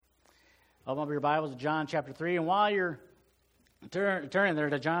Open up your Bibles to John chapter 3. And while you're turning there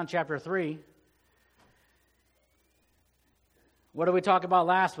to John chapter 3, what did we talk about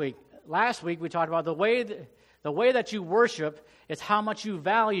last week? Last week we talked about the way that you worship is how much you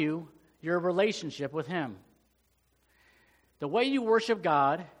value your relationship with Him. The way you worship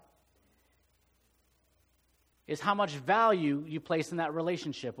God is how much value you place in that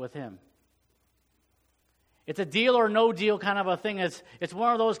relationship with Him. It's a deal or no deal kind of a thing. It's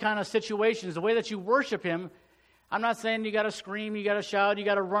one of those kind of situations. The way that you worship Him, I'm not saying you got to scream, you got to shout, you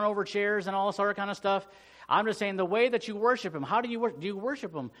got to run over chairs and all this other kind of stuff. I'm just saying the way that you worship Him. How do you worship? Do you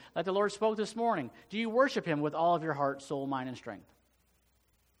worship Him like the Lord spoke this morning? Do you worship Him with all of your heart, soul, mind, and strength?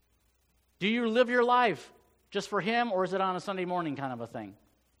 Do you live your life just for Him, or is it on a Sunday morning kind of a thing?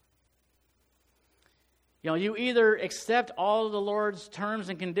 You know, you either accept all of the Lord's terms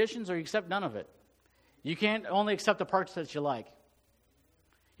and conditions or you accept none of it. You can't only accept the parts that you like.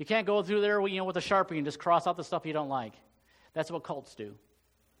 You can't go through there with a Sharpie and just cross out the stuff you don't like. That's what cults do.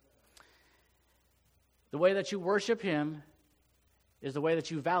 The way that you worship Him is the way that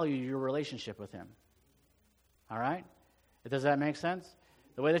you value your relationship with Him. All right? Does that make sense?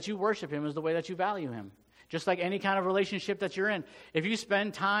 The way that you worship Him is the way that you value Him. Just like any kind of relationship that you're in. If you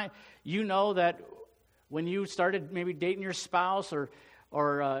spend time, you know that when you started maybe dating your spouse or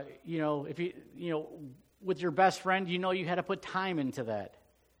if you with your best friend, you had to put time into that.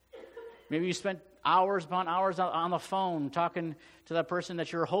 Maybe you spent hours upon hours on the phone talking to that person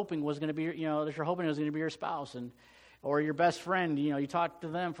that you're hoping was going to be, that you're hoping was going to be your spouse, or your best friend. You talk to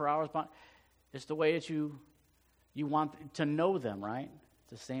them for hours upon. It's the way that you want to know them, right?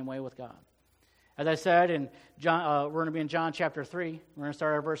 It's the same way with God. As I said, in John, we're going to be in John chapter 3. We're going to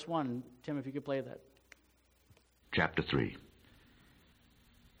start at verse 1. Tim, if you could play that. Chapter 3.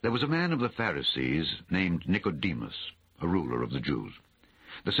 There was a man of the Pharisees named Nicodemus, a ruler of the Jews.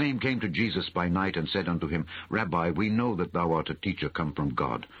 The same came to Jesus by night and said unto him, Rabbi, we know that thou art a teacher come from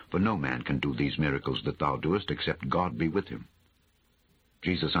God, for no man can do these miracles that thou doest, except God be with him.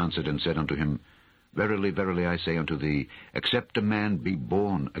 Jesus answered and said unto him, Verily, verily, I say unto thee, except a man be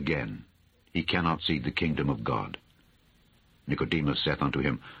born again, he cannot see the kingdom of God. Nicodemus saith unto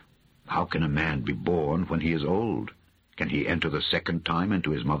him, How can a man be born when he is old? Can he enter the second time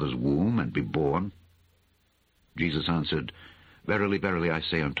into his mother's womb and be born? Jesus answered, Verily, verily, I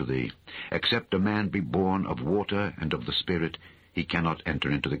say unto thee, except a man be born of water and of the Spirit, he cannot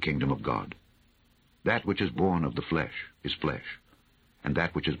enter into the kingdom of God. That which is born of the flesh is flesh, and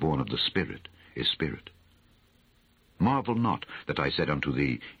that which is born of the Spirit is spirit. Marvel not that I said unto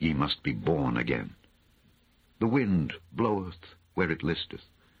thee, Ye must be born again. The wind bloweth where it listeth,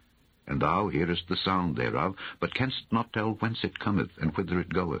 and thou hearest the sound thereof, but canst not tell whence it cometh and whither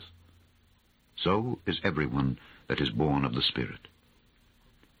it goeth. So is every one that is born of the Spirit.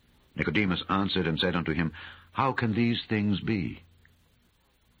 Nicodemus answered and said unto him, How can these things be?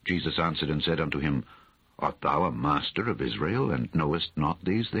 Jesus answered and said unto him, Art thou a master of Israel, and knowest not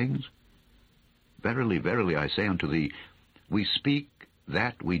these things? Verily, verily, I say unto thee, we speak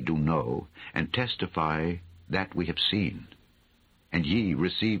that we do know, and testify that we have seen, and ye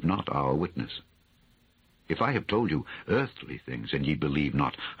receive not our witness. If I have told you earthly things, and ye believe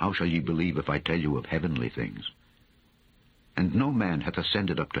not, how shall ye believe if I tell you of heavenly things? And no man hath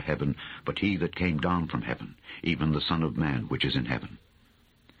ascended up to heaven, but he that came down from heaven, even the Son of Man which is in heaven.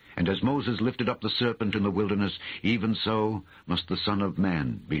 And as Moses lifted up the serpent in the wilderness, even so must the Son of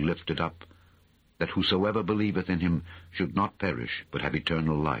Man be lifted up, that whosoever believeth in him should not perish, but have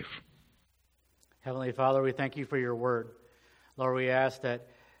eternal life. Heavenly Father, we thank you for your word. Lord, we ask that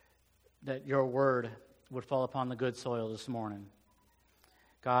your word would fall upon the good soil this morning.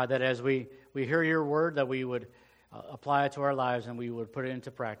 God, that as we hear your word, that we would apply it to our lives and we would put it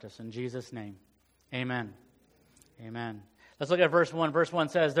into practice. In Jesus' name, amen. Amen. Let's look at verse 1. Verse 1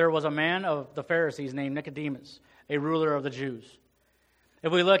 says, There was a man of the Pharisees named Nicodemus, a ruler of the Jews.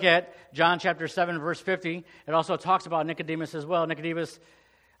 If we look at John chapter 7, verse 50, it also talks about Nicodemus as well. Nicodemus,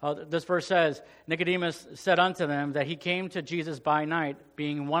 this verse says, Nicodemus said unto them that he came to Jesus by night,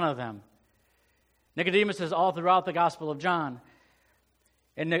 being one of them. Nicodemus is all throughout the Gospel of John.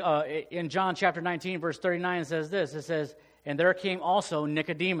 In John chapter 19, verse 39, it says this. It says, And there came also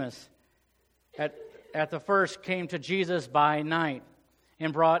Nicodemus at the first came to Jesus by night,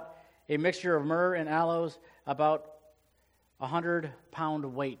 and brought a mixture of myrrh and aloes, about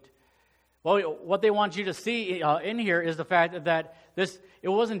 100-pound weight. Well, what they want you to see in here is the fact that it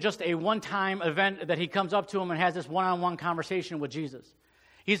wasn't just a one-time event that he comes up to him and has this one-on-one conversation with Jesus.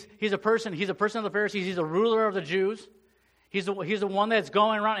 He's a person of the Pharisees. He's a ruler of the Jews. He's the one that's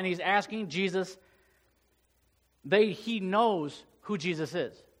going around and he's asking Jesus. He knows who Jesus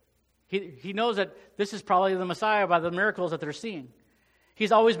is. He knows that this is probably the Messiah by the miracles that they're seeing.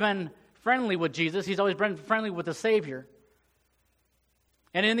 He's always been friendly with Jesus. He's always been friendly with the Savior.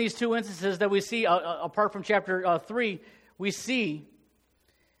 And in these two instances that we see, apart from chapter 3, we see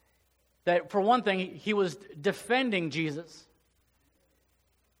that, for one thing, he was defending Jesus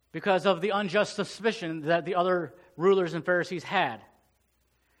because of the unjust suspicion that the other rulers and Pharisees had.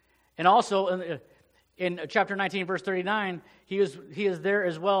 And also, in chapter 19, verse 39, he is there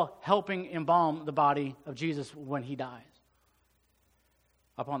as well, helping embalm the body of Jesus when he dies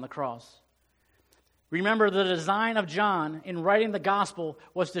upon the cross. Remember, the design of John in writing the gospel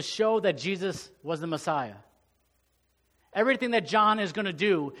was to show that Jesus was the Messiah. Everything that John is going to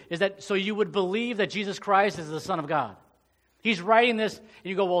do is that so you would believe that Jesus Christ is the Son of God. He's writing this, and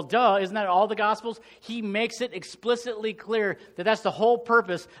you go, well, duh, isn't that all the Gospels? He makes it explicitly clear that that's the whole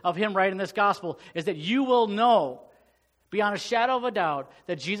purpose of him writing this gospel, is that you will know, beyond a shadow of a doubt,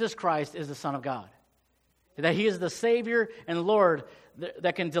 that Jesus Christ is the Son of God. That he is the Savior and Lord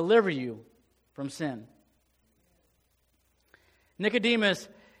that can deliver you from sin. Nicodemus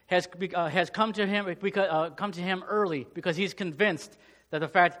has come to him early because he's convinced that the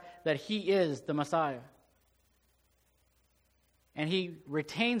fact that he is the Messiah. And he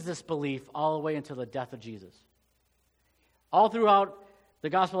retains this belief all the way until the death of Jesus. All throughout the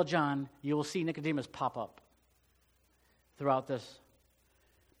Gospel of John, you will see Nicodemus pop up throughout this.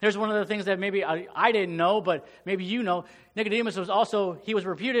 Here's one of the things that maybe I didn't know, but maybe you know. Nicodemus was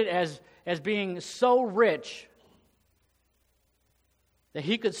reputed as being so rich that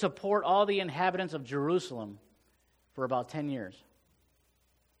he could support all the inhabitants of Jerusalem for about 10 years.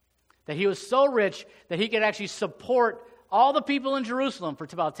 That he was so rich that he could actually support all the people in Jerusalem for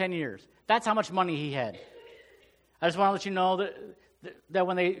about 10 years. That's how much money he had. I just want to let you know that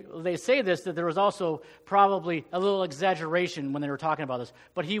when they say this, that there was also probably a little exaggeration when they were talking about this.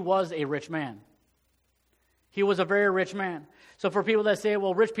 But he was a rich man. He was a very rich man. So for people that say,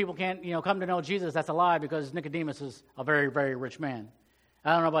 well, rich people can't come to know Jesus, that's a lie, because Nicodemus is a very, very rich man.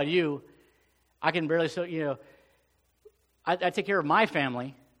 I don't know about you. I can barely, I take care of my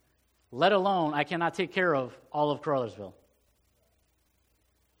family, let alone I cannot take care of all of Caruthersville.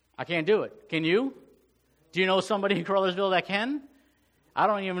 I can't do it. Can you? Do you know somebody in Caruthersville that can? I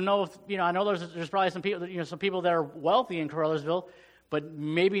don't even know if, I know there's probably some people, some people that are wealthy in Caruthersville, but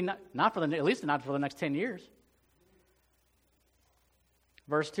maybe not for at least not for the next 10 years.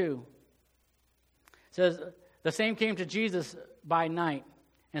 Verse 2 says, the same came to Jesus by night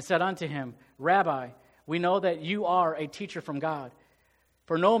and said unto him, Rabbi, we know that you are a teacher from God,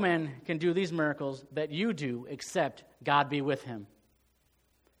 for no man can do these miracles that you do except God be with him.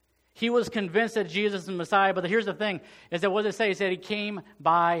 He was convinced that Jesus is the Messiah, but here's the thing, is that what does it say? He said he came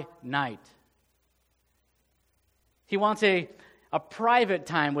by night. He wants a private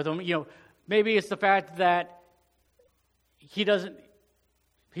time with him. Maybe it's the fact that he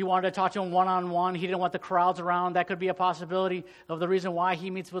wanted to talk to him one-on-one. He didn't want the crowds around. That could be a possibility of the reason why he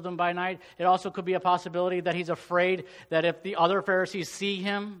meets with them by night. It also could be a possibility that he's afraid that if the other Pharisees see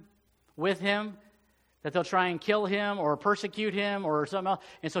him with him, that they'll try and kill him or persecute him or something else.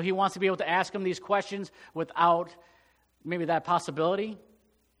 And so he wants to be able to ask him these questions without maybe that possibility.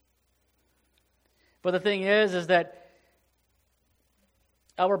 But the thing is that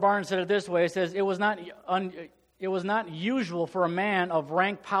Albert Barnes said it this way. It says, it was not usual for a man of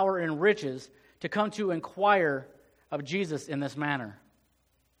rank, power, and riches to come to inquire of Jesus in this manner.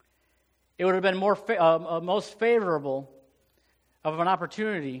 It would have been most favorable of an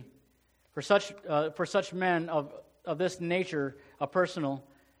opportunity for such men of this nature, a personal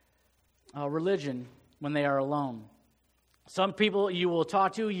religion, when they are alone. Some people you will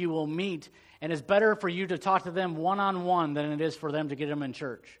talk to, you will meet, and it's better for you to talk to them one-on-one than it is for them to get them in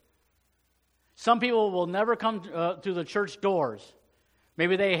church. Some people will never come to the church doors.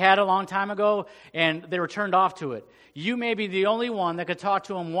 Maybe they had a long time ago, and they were turned off to it. You may be the only one that could talk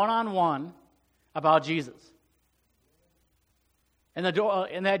to them one-on-one about Jesus. And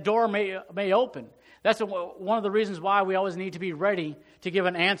that door may open. That's one of the reasons why we always need to be ready to give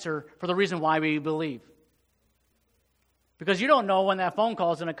an answer for the reason why we believe. Because you don't know when that phone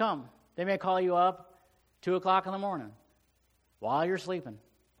call is going to come. They may call you up 2 o'clock in the morning while you're sleeping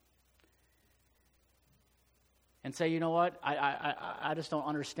and say, you know what, I just don't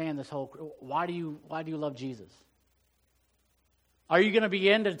understand this whole, why do you love Jesus? Are you going to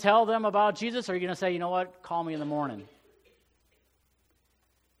begin to tell them about Jesus, or are you going to say, you know what, call me in the morning?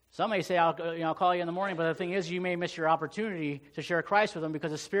 Some may say, I'll call you in the morning, but the thing is, you may miss your opportunity to share Christ with them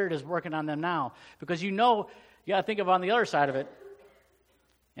because the Spirit is working on them now. Because you got to think of on the other side of it,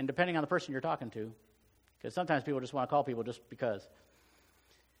 and depending on the person you're talking to, because sometimes people just want to call people just because.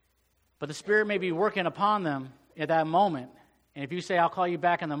 But the Spirit may be working upon them at that moment. And if you say, I'll call you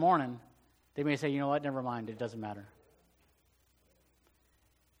back in the morning, they may say, you know what, never mind, it doesn't matter.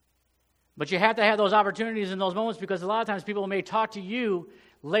 But you have to have those opportunities in those moments, because a lot of times people may talk to you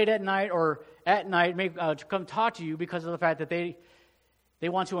late at night or at night, may come talk to you because of the fact that they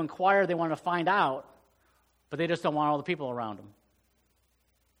want to inquire, they want to find out, but they just don't want all the people around them.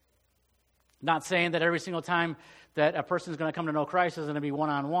 Not saying that every single time that a person is going to come to know Christ is going to be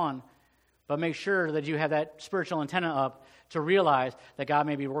one-on-one, but make sure that you have that spiritual antenna up to realize that God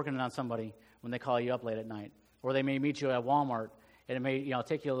may be working on somebody when they call you up late at night, or they may meet you at Walmart, and it may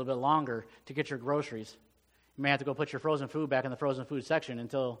take you a little bit longer to get your groceries. You may have to go put your frozen food back in the frozen food section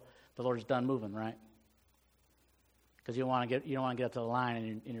until the Lord's done moving, right? Because you don't want to get up to the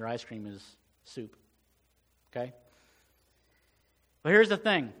line and your ice cream is soup. Okay? But here's the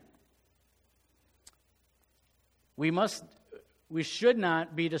thing. We should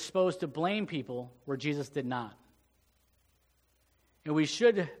not be disposed to blame people where Jesus did not. And we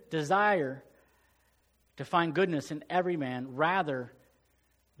should desire to find goodness in every man rather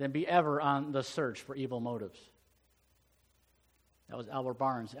than be ever on the search for evil motives. That was Albert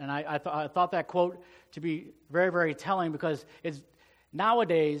Barnes. And I thought that quote to be very, very telling, because it's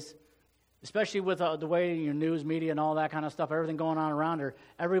nowadays, especially with the way your news media and all that kind of stuff, everything going on around her,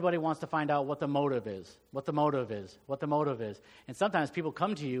 everybody wants to find out what the motive is, what the motive is. And sometimes people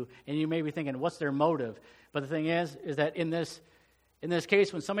come to you and you may be thinking, what's their motive? But the thing is that in this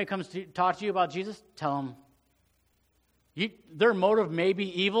case, when somebody comes to talk to you about Jesus, tell them their motive may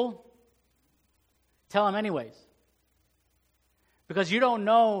be evil. Tell them anyways. Because you don't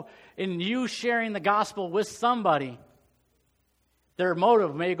know, in you sharing the gospel with somebody, their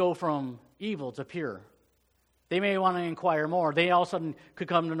motive may go from evil to pure. They may want to inquire more. They all of a sudden could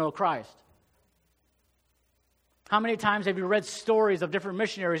come to know Christ. How many times have you read stories of different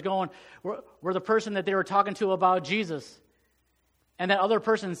missionaries going where the person that they were talking to about Jesus, and that other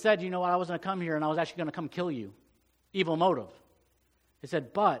person said, you know what, I was going to come here and I was actually going to come kill you. Evil motive. They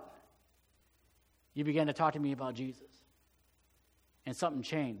said, but you began to talk to me about Jesus. And something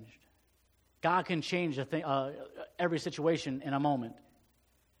changed. God can change every situation in a moment.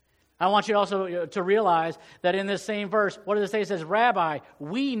 I want you also to realize that in this same verse, what does it say? It says, Rabbi,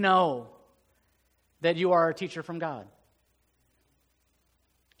 we know that you are a teacher from God.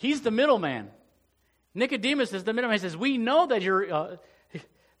 He's the middleman. Nicodemus is the middleman. He says, we know that you're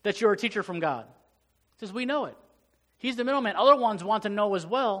a teacher from God. He says, we know it. He's the middleman. Other ones want to know as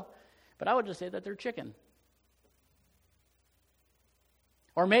well, but I would just say that they're chicken.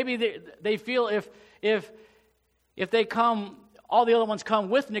 Or maybe they feel if they come, all the other ones come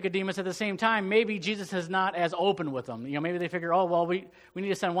with Nicodemus at the same time, maybe Jesus is not as open with them. Maybe they figure, oh, well, we need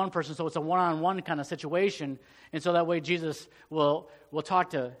to send one person, so it's a one-on-one kind of situation, and so that way Jesus will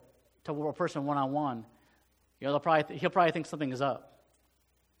talk to a person one-on-one. He'll probably think something is up.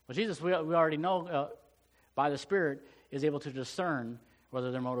 Well, Jesus, we already know by the Spirit, is able to discern whether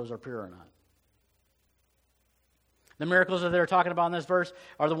their motives are pure or not. The miracles that they're talking about in this verse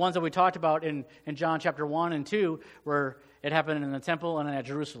are the ones that we talked about in John chapter 1 and 2, where it happened in the temple and at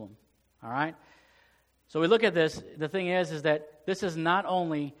Jerusalem. All right? So we look at this. The thing is that this is not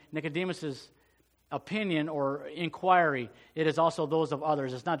only Nicodemus's opinion or inquiry, it is also those of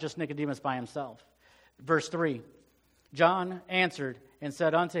others. It's not just Nicodemus by himself. Verse 3, John answered and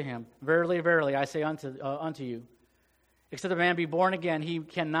said unto him, Verily, verily, I say unto you, except a man be born again, he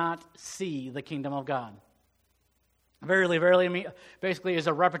cannot see the kingdom of God. Verily, verily, basically is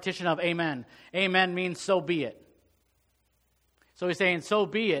a repetition of amen. Amen means so be it. So he's saying, so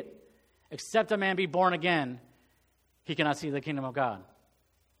be it, except a man be born again, he cannot see the kingdom of God.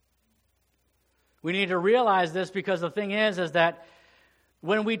 We need to realize this, because the thing is that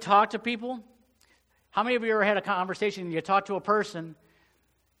when we talk to people, how many of you ever had a conversation and you talk to a person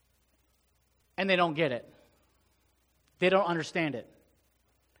and they don't get it? They don't understand it.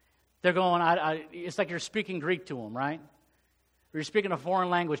 They're going, it's like you're speaking Greek to them, right? Or you're speaking a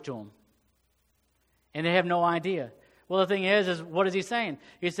foreign language to them. And they have no idea. Well, the thing is what is he saying?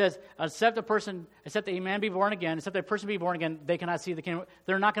 He says, except a man be born again, except a person be born again, they cannot see the kingdom.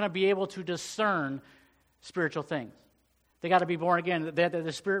 They're not going to be able to discern spiritual things. They got to be born again. They have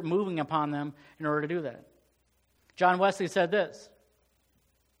the Spirit moving upon them in order to do that. John Wesley said this,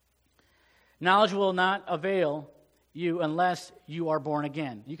 knowledge will not avail you unless you are born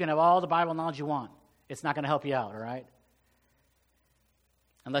again. You can have all the Bible knowledge you want. It's not going to help you out, all right?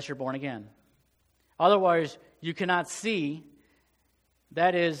 Unless you're born again. Otherwise, you cannot see,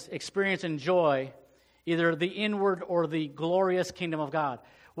 that is, experience and enjoy either the inward or the glorious kingdom of God.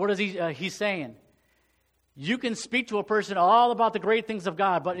 What is he's saying? You can speak to a person all about the great things of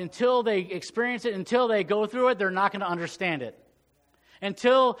God, but until they experience it, until they go through it, they're not going to understand it.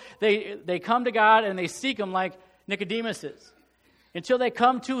 Until they come to God and they seek Him like Nicodemus is. Until they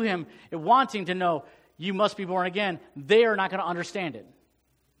come to Him wanting to know, you must be born again, they are not going to understand it.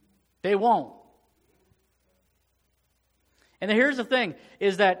 They won't. And here's the thing,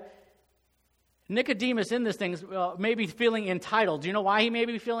 is that Nicodemus in this thing may be feeling entitled. Do you know why he may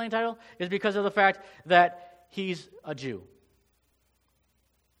be feeling entitled? It's because of the fact that he's a Jew.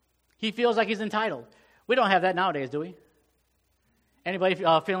 He feels like he's entitled. We don't have that nowadays, do we? Anybody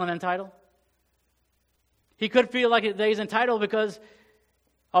feeling entitled? He could feel like that he's entitled because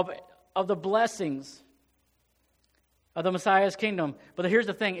of the blessings of the Messiah's kingdom. But here's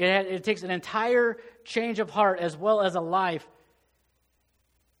the thing. It takes an entire change of heart as well as a life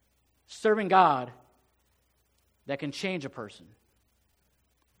serving God that can change a person.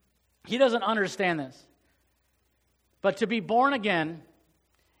 He doesn't understand this. But to be born again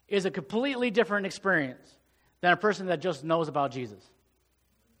is a completely different experience than a person that just knows about Jesus.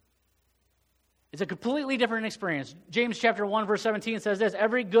 It's a completely different experience. James chapter 1 verse 17 says this,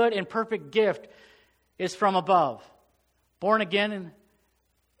 every good and perfect gift is from above. Born again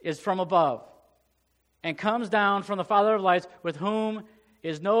is from above and comes down from the Father of lights, with whom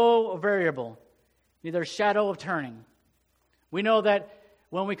is no variable, neither shadow of turning. We know that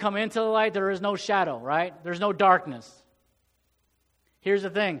when we come into the light, there is no shadow, right? There's no darkness. Here's the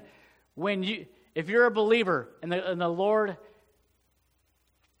thing. If you're a believer and the Lord,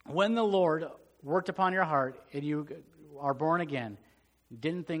 when the Lord worked upon your heart and you are born again,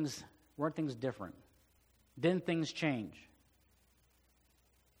 weren't things different? Didn't things change?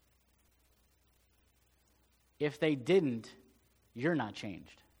 If they didn't, you're not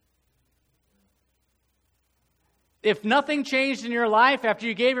changed. If nothing changed in your life after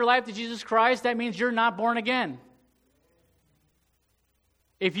you gave your life to Jesus Christ, that means you're not born again.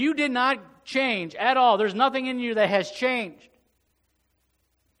 If you did not change at all, there's nothing in you that has changed.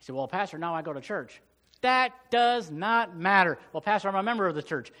 You say, well, Pastor, now I go to church. That does not matter. Well, Pastor, I'm a member of the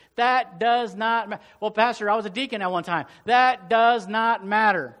church. That does not matter. Well, Pastor, I was a deacon at one time. That does not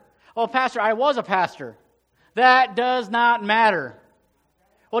matter. Oh, Pastor, I was a pastor. That does not matter.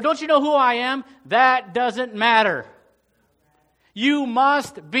 Well, don't you know who I am? That doesn't matter. You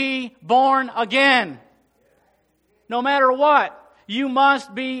must be born again. No matter what, you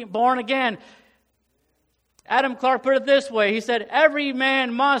must be born again. Adam Clark put it this way. He said, every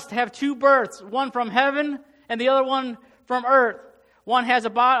man must have two births, one from heaven and the other one from earth. One has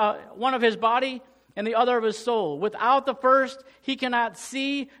one of his body and the other of his soul. Without the first, he cannot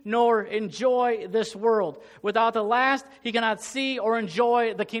see nor enjoy this world. Without the last, he cannot see or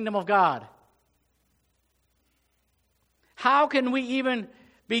enjoy the kingdom of God. How can we even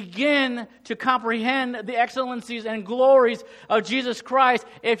begin to comprehend the excellencies and glories of Jesus Christ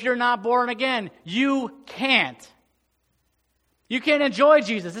if you're not born again? You can't. You can't enjoy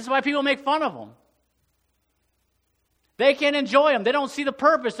Jesus. This is why people make fun of him. They can't enjoy him. They don't see the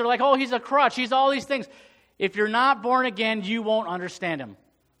purpose. They're like, oh, he's a crutch. He's all these things. If you're not born again, you won't understand him.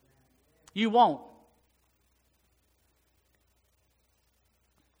 You won't.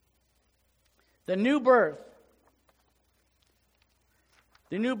 The new birth,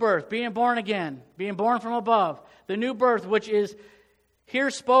 being born again, being born from above, the new birth, which is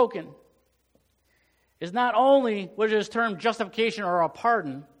here spoken, is not only what is termed justification or a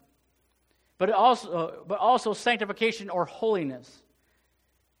pardon, but also sanctification or holiness.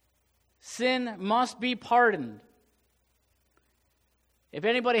 Sin must be pardoned. If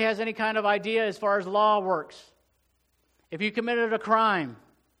anybody has any kind of idea as far as law works, if you committed a crime,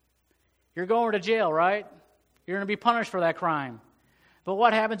 you're going to jail, right? You're going to be punished for that crime. But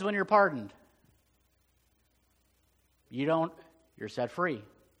what happens when you're pardoned? You're set free.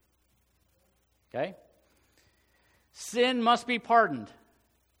 Okay? Sin must be pardoned.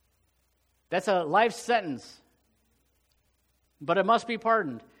 That's a life sentence. But it must be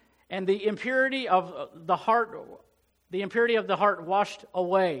pardoned. And the impurity of the heart washed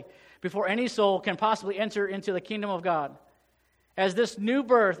away before any soul can possibly enter into the kingdom of God. As this new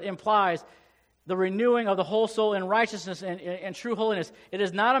birth implies the renewing of the whole soul in righteousness and true holiness. It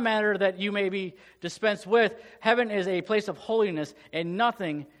is not a matter that you may be dispensed with. Heaven is a place of holiness, and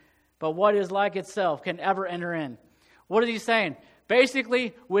nothing but what is like itself can ever enter in. What is he saying?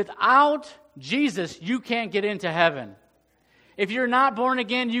 Basically, without Jesus, you can't get into heaven. If you're not born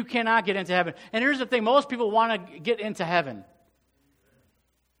again, you cannot get into heaven. And here's the thing, most people want to get into heaven.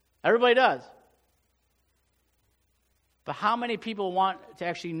 Everybody does. But how many people want to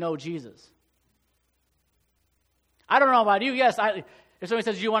actually know Jesus? I don't know about you. Yes, if somebody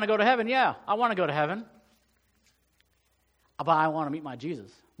says, you want to go to heaven? Yeah, I want to go to heaven. But I want to meet my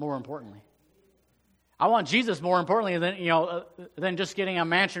Jesus, more importantly. I want Jesus more importantly than just getting a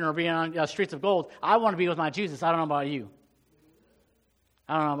mansion or being on streets of gold. I want to be with my Jesus. I don't know about you.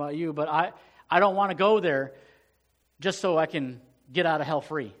 But I don't want to go there just so I can get out of hell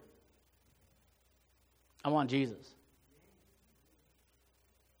free. I want Jesus.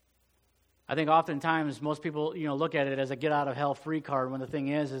 I think oftentimes most people, look at it as a get out of hell free card when the thing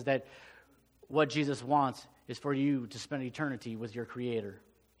is that what Jesus wants is for you to spend eternity with your Creator,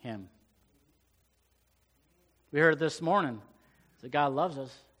 Him. We heard this morning that God loves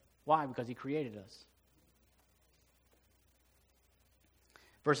us. Why? Because He created us.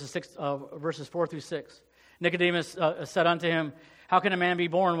 Verses 4 through 6. Nicodemus said unto him, How can a man be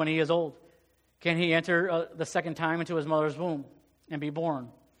born when he is old? Can he enter the second time into his mother's womb and be born?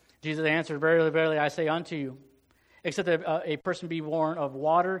 Jesus answered, Verily, verily, I say unto you, except that a person be born of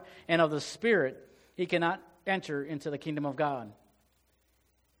water and of the Spirit, he cannot enter into the kingdom of God.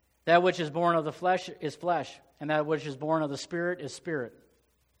 That which is born of the flesh is flesh, and that which is born of the Spirit is spirit.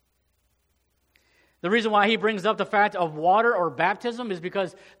 The reason why he brings up the fact of water or baptism is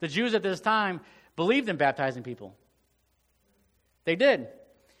because the Jews at this time believed in baptizing people. They did.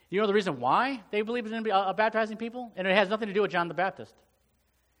 You know the reason why they believed in baptizing people? And it has nothing to do with John the Baptist.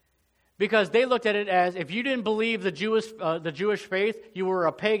 Because they looked at it as if you didn't believe the Jewish faith, you were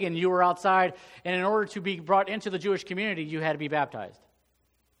a pagan, you were outside, and in order to be brought into the Jewish community, you had to be baptized.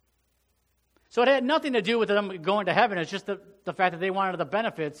 So it had nothing to do with them going to heaven. It's just the fact that they wanted the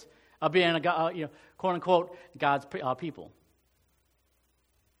benefits of being quote unquote God's people.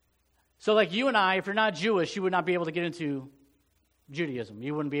 So like you and I, if you're not Jewish, you would not be able to get into Judaism.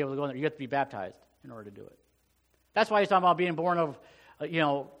 You wouldn't be able to go in there. You have to be baptized in order to do it. That's why he's talking about being born of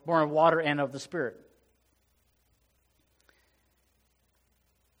water and of the Spirit.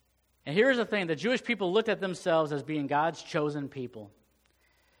 And here's the thing: the Jewish people looked at themselves as being God's chosen people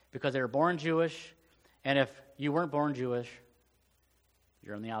because they were born Jewish, and if you weren't born Jewish,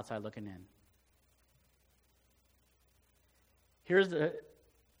 you're on the outside looking in.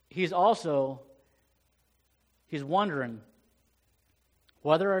 He's wondering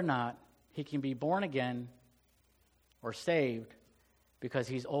whether or not he can be born again or saved because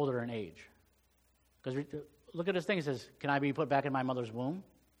he's older in age. Because look at this thing. He says, can I be put back in my mother's womb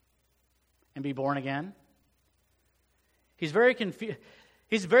and be born again? He's very confused.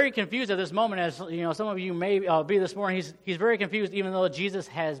 He's very confused at this moment, as some of you may be this morning. He's very confused, even though Jesus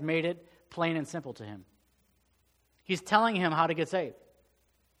has made it plain and simple to him. He's telling him how to get saved.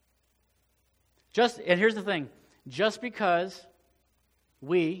 And here's the thing: just because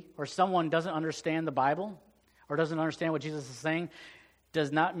we or someone doesn't understand the Bible or doesn't understand what Jesus is saying,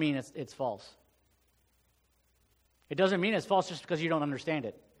 does not mean it's false. It doesn't mean it's false just because you don't understand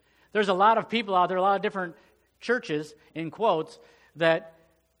it. There's a lot of people out there, a lot of different churches, in quotes, that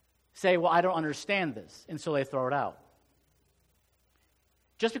say, well, I don't understand this, and so they throw it out.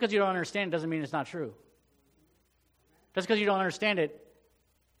 Just because you don't understand it doesn't mean it's not true. Just because you don't understand it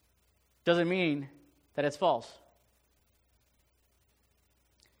doesn't mean that it's false.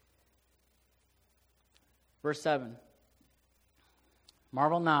 Verse 7.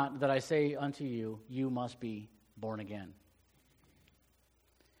 Marvel not that I say unto you, you must be born again.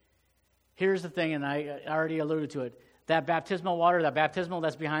 Here's the thing, and I already alluded to it. That baptismal water, that baptismal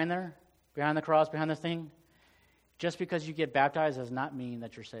that's behind there, behind the cross, behind this thing, just because you get baptized does not mean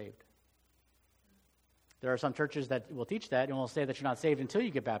that you're saved. There are some churches that will teach that and will say that you're not saved until you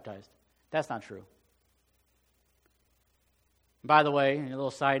get baptized. That's not true. By the way, a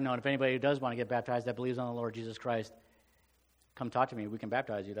little side note, if anybody who does want to get baptized that believes on the Lord Jesus Christ, come talk to me. We can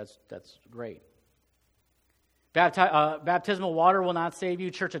baptize you. That's great. Baptismal water will not save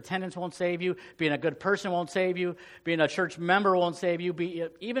you. Church attendance won't save you. Being a good person won't save you. Being a church member won't save you.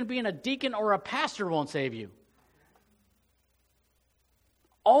 Even being a deacon or a pastor won't save you.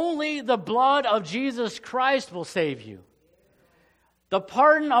 Only the blood of Jesus Christ will save you. The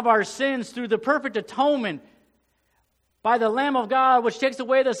pardon of our sins through the perfect atonement by the Lamb of God, which takes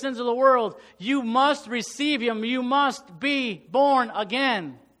away the sins of the world. You must receive Him. You must be born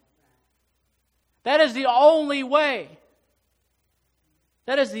again. That is the only way.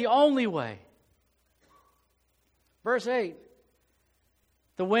 That is the only way. Verse 8.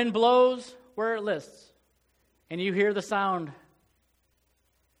 The wind blows where it lists, and you hear the sound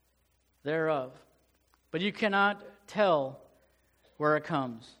thereof. But you cannot tell where it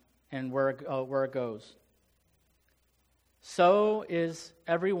comes and where it goes. So is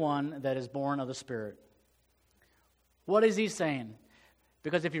everyone that is born of the Spirit. What is he saying?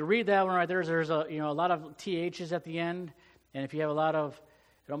 Because if you read that one right there, there's a lot of THs at the end, and if you have a lot of,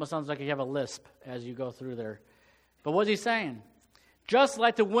 it almost sounds like you have a lisp as you go through there. But what's he saying? Just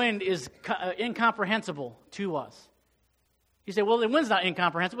like the wind is incomprehensible to us. You say, well, the wind's not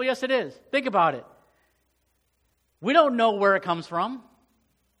incomprehensible. Yes, it is. Think about it. We don't know where it comes from.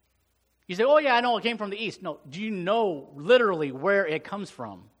 You say, oh, yeah, I know it came from the east. No, do you know literally where it comes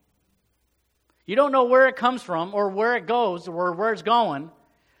from? You don't know where it comes from or where it goes or where it's going,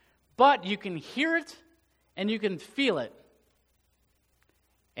 but you can hear it and you can feel it.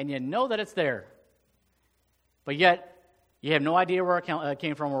 And you know that it's there. But yet, you have no idea where it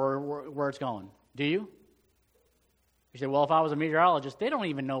came from or where it's going. Do you? You say, well, if I was a meteorologist, they don't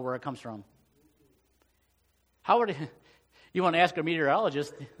even know where it comes from. How would you want to ask a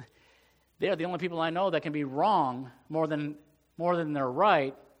meteorologist? They're the only people I know that can be wrong more than they're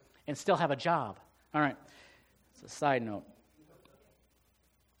right and still have a job. All right. It's a side note.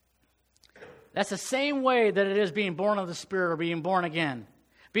 That's the same way that it is being born of the Spirit or being born again.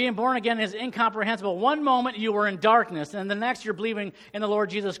 Being born again is incomprehensible. One moment you were in darkness, and the next you're believing in the Lord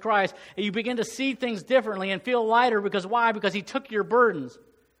Jesus Christ, and you begin to see things differently and feel lighter. Because why? Because He took your burdens.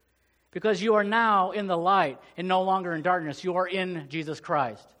 Because you are now in the light and no longer in darkness. You are in Jesus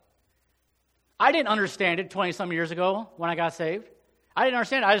Christ. I didn't understand it 20-some years ago when I got saved. I didn't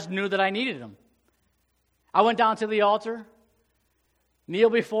understand it. I just knew that I needed Him. I went down to the altar,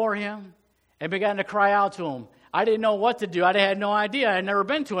 kneeled before Him, and began to cry out to Him. I didn't know what to do. I had no idea. I had never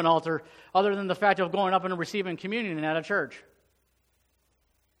been to an altar other than the fact of going up and receiving communion at a church.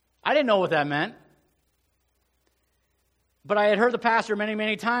 I didn't know what that meant. But I had heard the pastor many,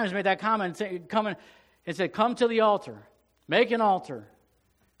 many times make that comment and said, come to the altar, make an altar,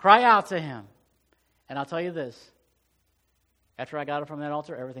 cry out to Him. And I'll tell you this, after I got it from that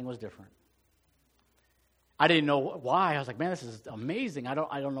altar, everything was different. I didn't know why. I was like, man, this is amazing. I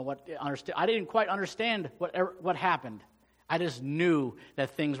don't know what to understand. I didn't quite understand what happened. I just knew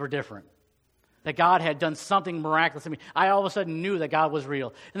that things were different. That God had done something miraculous to me. I all of a sudden knew that God was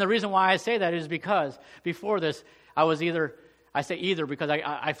real. And the reason why I say that is because before this, I say either because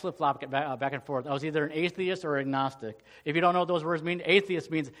I flip-flop back and forth. I was either an atheist or agnostic. If you don't know what those words mean, atheist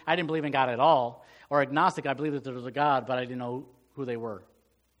means I didn't believe in God at all. Or agnostic, I believed that there was a God, but I didn't know who they were.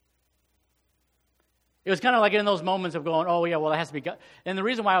 It was kind of like in those moments of going, oh, yeah, well, it has to be God. And the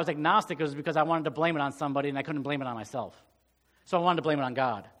reason why I was agnostic was because I wanted to blame it on somebody, and I couldn't blame it on myself. So I wanted to blame it on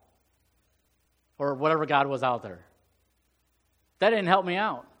God or whatever God was out there. That didn't help me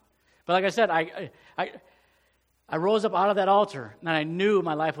out. But like I said, I rose up out of that altar, and I knew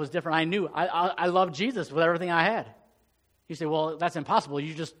my life was different. I knew. I loved Jesus with everything I had. You say, well, that's impossible.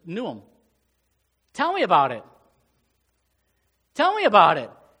 You just knew Him. Tell me about it. Tell me about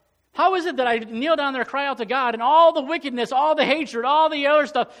it. How is it that I kneel down there, cry out to God, and all the wickedness, all the hatred, all the other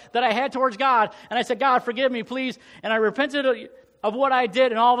stuff that I had towards God, and I said, God, forgive me, please, and I repented of what I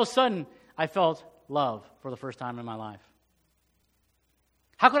did, and all of a sudden, I felt love for the first time in my life.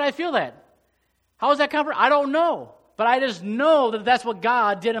 How could I feel that? How is that comfort? I don't know, but I just know that that's what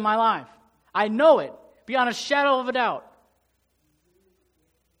God did in my life. I know it, beyond a shadow of a doubt.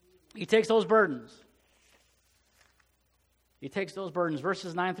 He takes those burdens. He takes those burdens,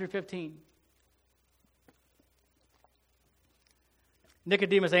 verses 9 through 15.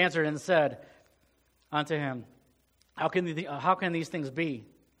 Nicodemus answered and said unto him, How can these things be?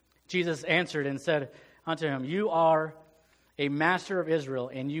 Jesus answered and said unto him, You are a master of Israel,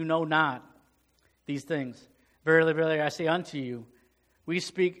 and you know not these things. Verily, verily, I say unto you, we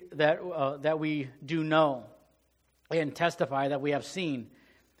speak that we do know, and testify that we have seen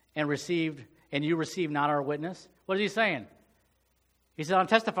and received, and you receive not our witness. What is he saying? He said, I'm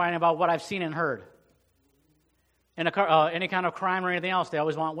testifying about what I've seen and heard. And any kind of crime or anything else, they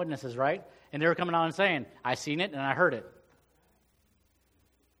always want witnesses, right? And they were coming out and saying, I seen it and I heard it.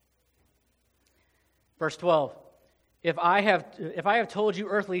 Verse 12, if I have told you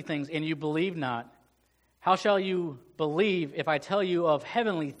earthly things and you believe not, how shall you believe if I tell you of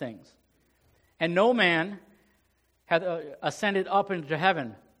heavenly things? And no man hath ascended up into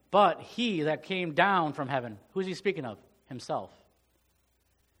heaven, but he that came down from heaven. Who's he speaking of? Himself.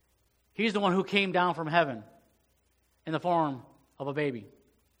 He's the one who came down from heaven in the form of a baby.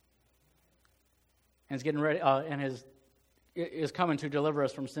 And is getting ready, is coming to deliver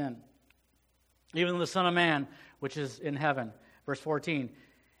us from sin. Even the Son of Man, which is in heaven. Verse 14.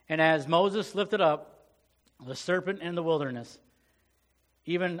 And as Moses lifted up the serpent in the wilderness,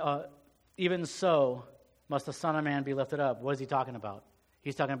 even so must the Son of Man be lifted up. What is he talking about?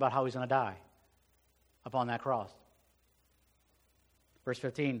 He's talking about how he's going to die upon that cross. Verse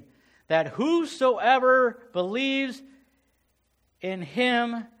 15. That whosoever believes in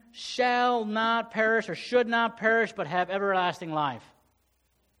him shall not perish or should not perish, but have everlasting life.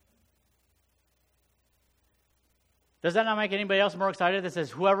 Does that not make anybody else more excited that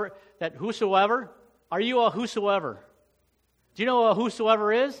says whosoever? Are you a whosoever? Do you know what a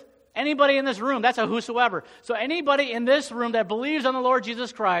whosoever is? Anybody in this room, that's a whosoever. So anybody in this room that believes on the Lord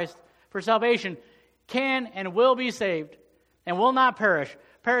Jesus Christ for salvation can and will be saved and will not perish.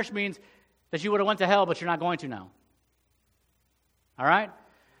 Perish means that you would have went to hell, but you're not going to now. All right?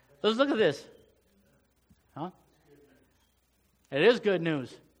 Let's look at this. Huh? It is good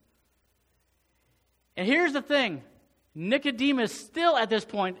news. And here's the thing. Nicodemus still at this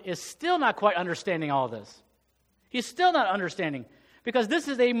point is still not quite understanding all this. He's still not understanding because this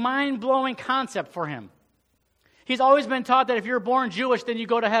is a mind-blowing concept for him. He's always been taught that if you're born Jewish, then you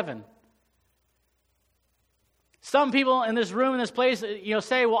go to heaven. Some people in this room, in this place,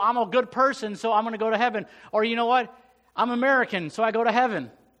 say, well, I'm a good person, so I'm going to go to heaven. Or you know what? I'm American, so I go to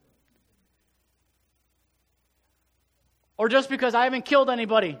heaven. Or just because I haven't killed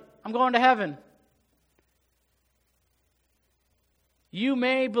anybody, I'm going to heaven. You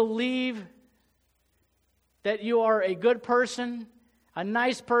may believe that you are a good person, a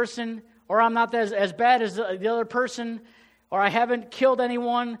nice person, or I'm not as bad as the other person, or I haven't killed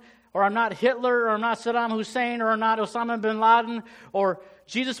anyone, or I'm not Hitler, or I'm not Saddam Hussein, or I'm not Osama bin Laden, or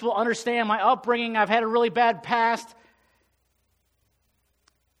Jesus will understand my upbringing, I've had a really bad past,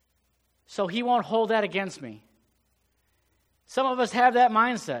 so he won't hold that against me. Some of us have that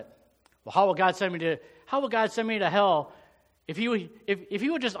mindset. Well, how will God send me to hell if he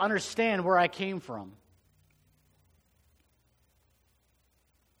would just understand where I came from?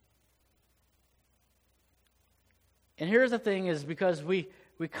 And here's the thing: is because we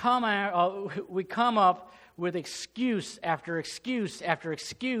come up with excuse after excuse after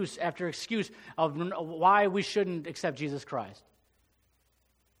excuse after excuse of why we shouldn't accept Jesus Christ,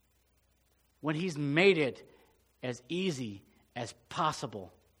 when He's made it as easy as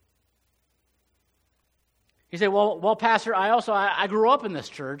possible. You say, well, Pastor, I grew up in this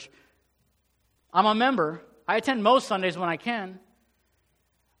church. I'm a member. I attend most Sundays when I can.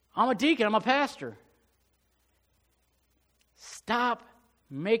 I'm a deacon. I'm a pastor. Stop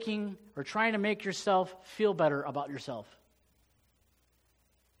making or trying to make yourself feel better about yourself.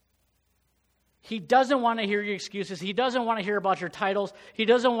 He doesn't want to hear your excuses. He doesn't want to hear about your titles. He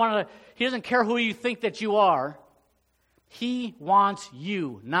doesn't care who you think that you are. He wants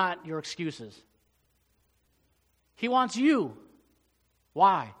you, not your excuses. He wants you.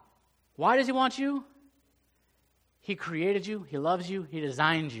 Why? Why does He want you? He created you. He loves you. He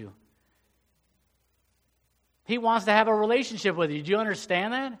designed you. He wants to have a relationship with you. Do you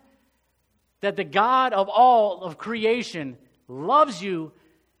understand that? That the God of all of creation loves you,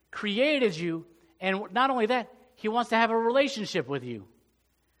 created you, and not only that, He wants to have a relationship with you.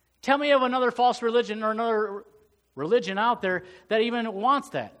 Tell me of another false religion or another religion out there that even wants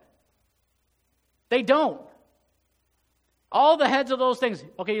that. They don't. All the heads of those things.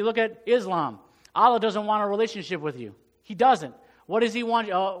 Okay, you look at Islam. Allah doesn't want a relationship with you. He doesn't. What does He want?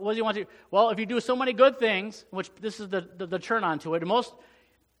 What does He want you? Well, if you do so many good things, which this is the turn on to it.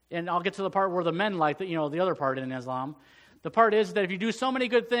 And I'll get to the part where the men like the other part in Islam. The part is that if you do so many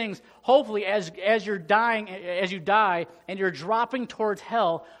good things, hopefully as you die and you're dropping towards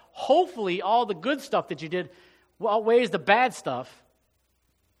hell, hopefully all the good stuff that you did outweighs the bad stuff.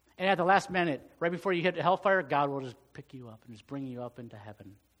 And at the last minute, right before you hit hellfire, God will just pick you up and just bring you up into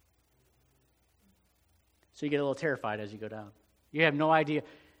heaven. So you get a little terrified as you go down. You have no idea.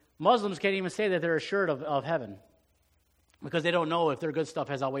 Muslims can't even say that they're assured of heaven because they don't know if their good stuff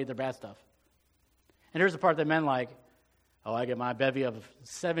has outweighed their bad stuff. And here's the part that men like, I get my bevy of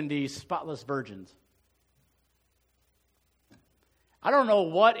 70 spotless virgins. I don't know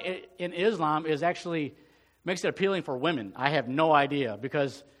what in Islam makes it appealing for women. I have no idea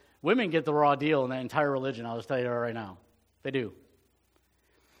because women get the raw deal in the entire religion. I'll just tell you that right now. They do.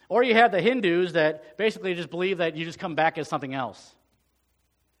 Or you have the Hindus that basically just believe that you just come back as something else.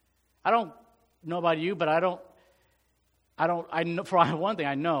 I don't know about you, but I know, for one thing,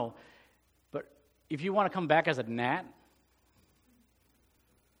 I know. But if you want to come back as a gnat,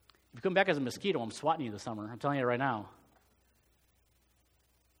 if you come back as a mosquito, I'm swatting you this summer. I'm telling you right now.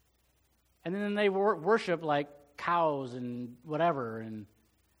 And then they worship like cows and whatever, and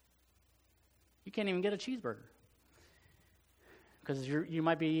you can't even get a cheeseburger because you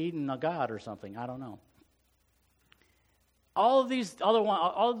might be eating a god or something. I don't know. All of these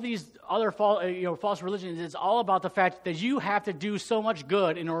other false religions, it's all about the fact that you have to do so much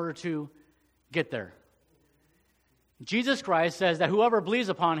good in order to get there. Jesus Christ says that whoever believes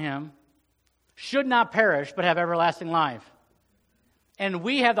upon Him should not perish but have everlasting life. And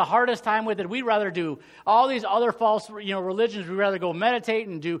we have the hardest time with it. We'd rather do all these other false religions. We'd rather go meditate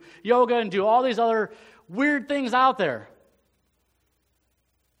and do yoga and do all these other weird things out there.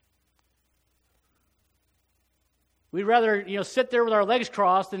 We'd rather, sit there with our legs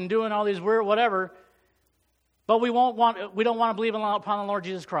crossed and doing all these weird whatever, but we don't want to believe upon the Lord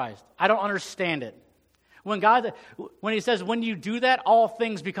Jesus Christ. I don't understand it. When He says, when you do that, all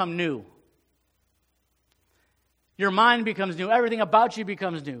things become new. Your mind becomes new. Everything about you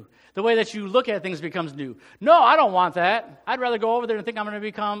becomes new. The way that you look at things becomes new. No, I don't want that. I'd rather go over there and think I'm going to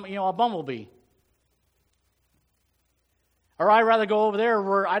become, a bumblebee. Or I'd rather go over there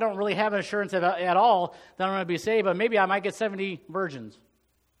where I don't really have assurance at all that I'm going to be saved, but maybe I might get 70 virgins.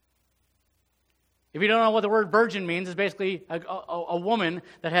 If you don't know what the word virgin means, it's basically a woman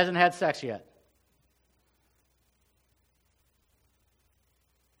that hasn't had sex yet.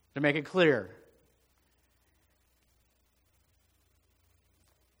 To make it clear.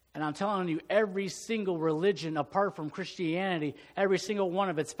 And I'm telling you, every single religion apart from Christianity, every single one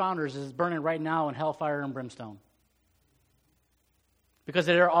of its founders is burning right now in hellfire and brimstone. Because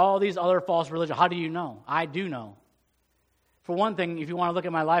there are all these other false religions. How do you know? I do know. For one thing, if you want to look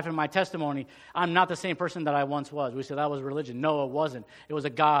at my life and my testimony, I'm not the same person that I once was. We said that was religion. No, it wasn't. It was a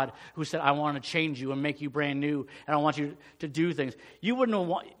God who said, I want to change you and make you brand new, and I want you to do things. You wouldn't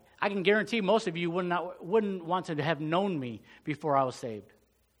want, I can guarantee most of you wouldn't want to have known me before I was saved.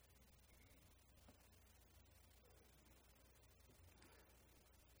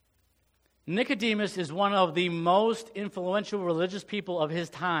 Nicodemus is one of the most influential religious people of his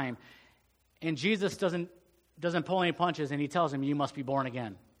time, and Jesus doesn't pull any punches, and he tells him, you must be born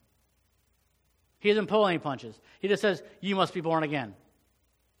again. He doesn't pull any punches. He just says, you must be born again.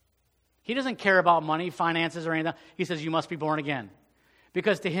 He doesn't care about money, finances, or anything. He says, you must be born again.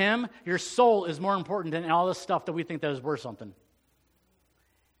 Because to him, your soul is more important than all this stuff that we think that is worth something.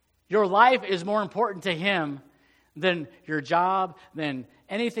 Your life is more important to him than your job, than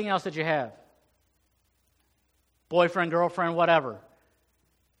anything else that you have. Boyfriend, girlfriend, whatever.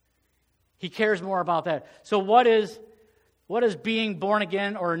 He cares more about that. So what does being born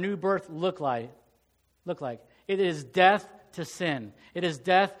again or a new birth look like? It is death to sin. It is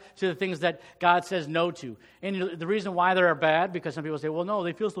death to the things that God says no to. And the reason why they're bad, because some people say, well, no,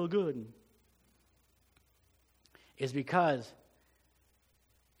 they feel so good, is because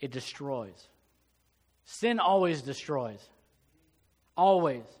it destroys. Sin always destroys.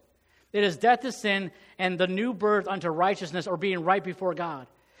 Always. It is death to sin and the new birth unto righteousness, or being right before God.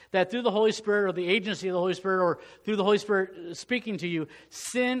 That through the Holy Spirit or the agency of the Holy Spirit or through the Holy Spirit speaking to you,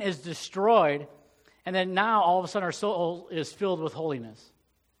 sin is destroyed, and then now all of a sudden our soul is filled with holiness.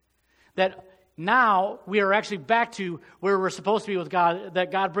 That now we are actually back to where we're supposed to be with God,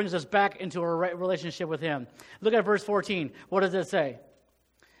 that God brings us back into a relationship with Him. Look at verse 14. What does it say?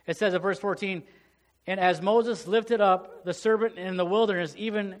 It says in verse 14, and as Moses lifted up the serpent in the wilderness,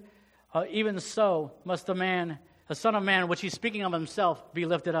 even so must the Son of Man, which he's speaking of himself, be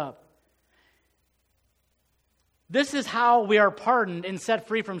lifted up. This is how we are pardoned and set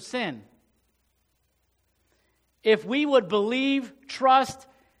free from sin. If we would believe, trust,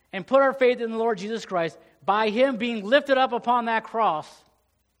 and put our faith in the Lord Jesus Christ, by Him being lifted up upon that cross,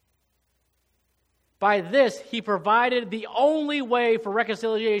 by this, He provided the only way for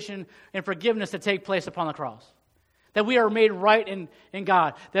reconciliation and forgiveness to take place upon the cross. That we are made right in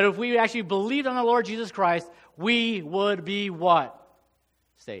God. That if we actually believed on the Lord Jesus Christ, we would be what?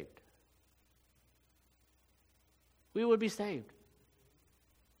 Saved. We would be saved.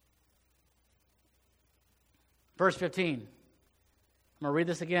 Verse 15. I'm going to read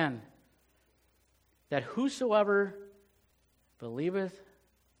this again. That whosoever believeth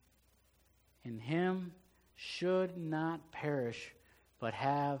in Him should not perish, but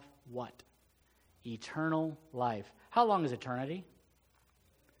have what? Eternal life. How long is eternity?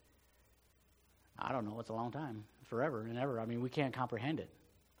 I don't know. It's a long time. Forever and ever. I mean, we can't comprehend it.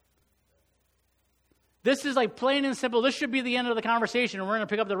 This is like plain and simple. This should be the end of the conversation, and we're going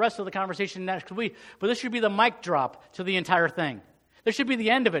to pick up the rest of the conversation next week. But this should be the mic drop to the entire thing. This should be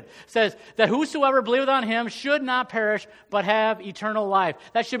the end of it. It says that whosoever believeth on Him should not perish, but have eternal life.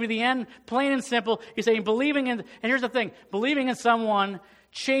 That should be the end, plain and simple. He's saying believing in, and here's the thing, believing in someone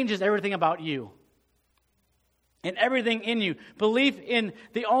changes everything about you. And everything in you. Belief in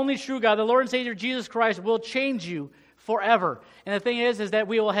the only true God, the Lord and Savior Jesus Christ, will change you forever. And the thing is that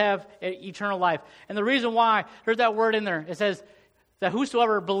we will have eternal life. And the reason why, there's that word in there. It says that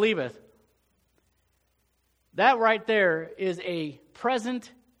whosoever believeth. That right there is a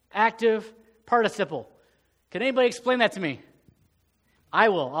present, active participle. Can anybody explain that to me? I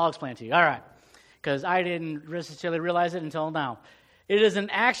will. I'll explain it to you. All right. Because I didn't necessarily realize it until now. It is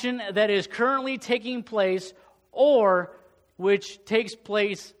an action that is currently taking place or which takes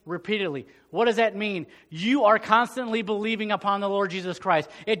place repeatedly. What does that mean? You are constantly believing upon the Lord Jesus Christ.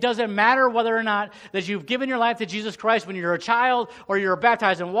 It doesn't matter whether or not that you've given your life to Jesus Christ when you're a child, or you're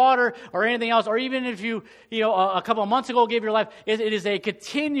baptized in water, or anything else, or even if you a couple of months ago gave your life. It is a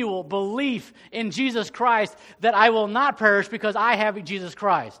continual belief in Jesus Christ that I will not perish because I have Jesus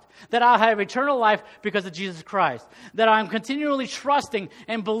Christ. That I'll have eternal life because of Jesus Christ. That I'm continually trusting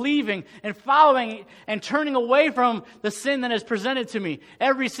and believing and following and turning away from the sin that is presented to me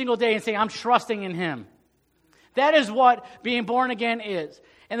every single day and saying, I'm trusting in Him. That is what being born again is.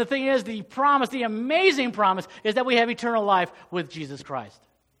 And the thing is, the promise, the amazing promise, is that we have eternal life with Jesus Christ.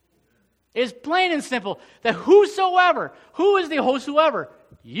 It's plain and simple that whosoever, who is the whosoever?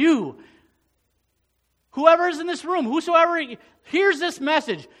 You. Whoever is in this room, whosoever hears this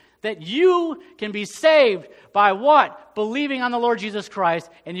message, that you can be saved by what? Believing on the Lord Jesus Christ,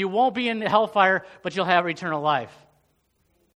 and you won't be in hellfire, but you'll have eternal life.